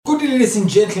Ladies and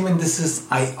gentlemen, this is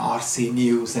IRC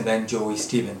News and I'm Joey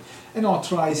Stephen, an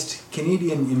authorized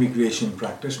Canadian immigration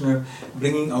practitioner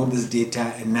bringing out this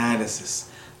data analysis.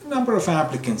 The number of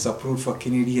applicants approved for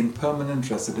Canadian permanent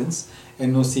residents,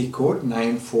 NOC code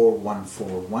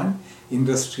 94141,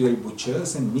 industrial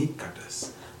butchers and meat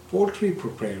cutters, poultry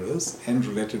preparers and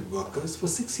related workers for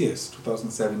 6 years,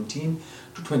 2017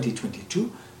 to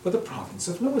 2022, for the province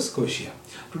of Nova Scotia.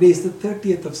 Today is the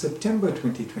 30th of September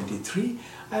 2023.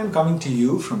 I am coming to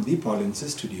you from the Paulin's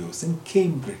Studios in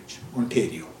Cambridge,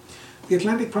 Ontario. The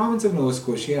Atlantic province of Nova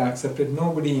Scotia accepted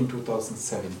nobody in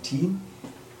 2017,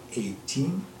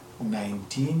 18,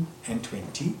 19 and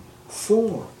 20,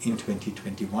 4 in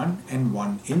 2021 and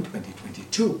 1 in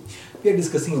 2022. We are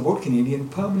discussing about Canadian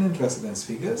permanent residence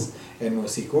figures,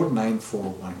 NOC code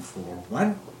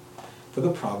 94141, for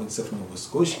the province of Nova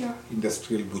Scotia,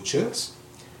 industrial butchers,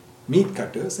 meat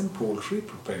cutters and poultry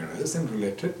preparers and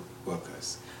related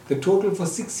workers. The total for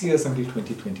 6 years until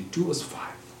 2022 was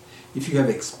 5. If you have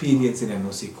experience in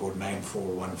NOC code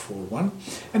 94141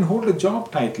 and hold a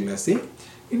job title as a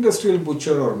industrial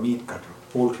butcher or meat cutter,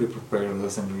 poultry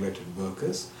preparers and related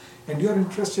workers, and you are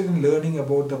interested in learning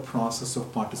about the process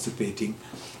of participating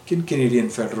in Canadian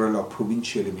federal or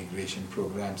provincial immigration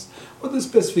programs or the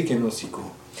specific NOC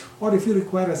code, or if you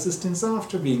require assistance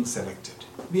after being selected,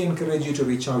 we encourage you to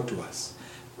reach out to us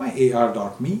by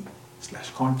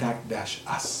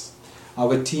ar.me/contact-us.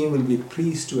 Our team will be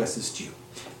pleased to assist you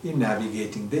in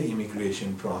navigating the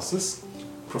immigration process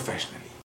professionally.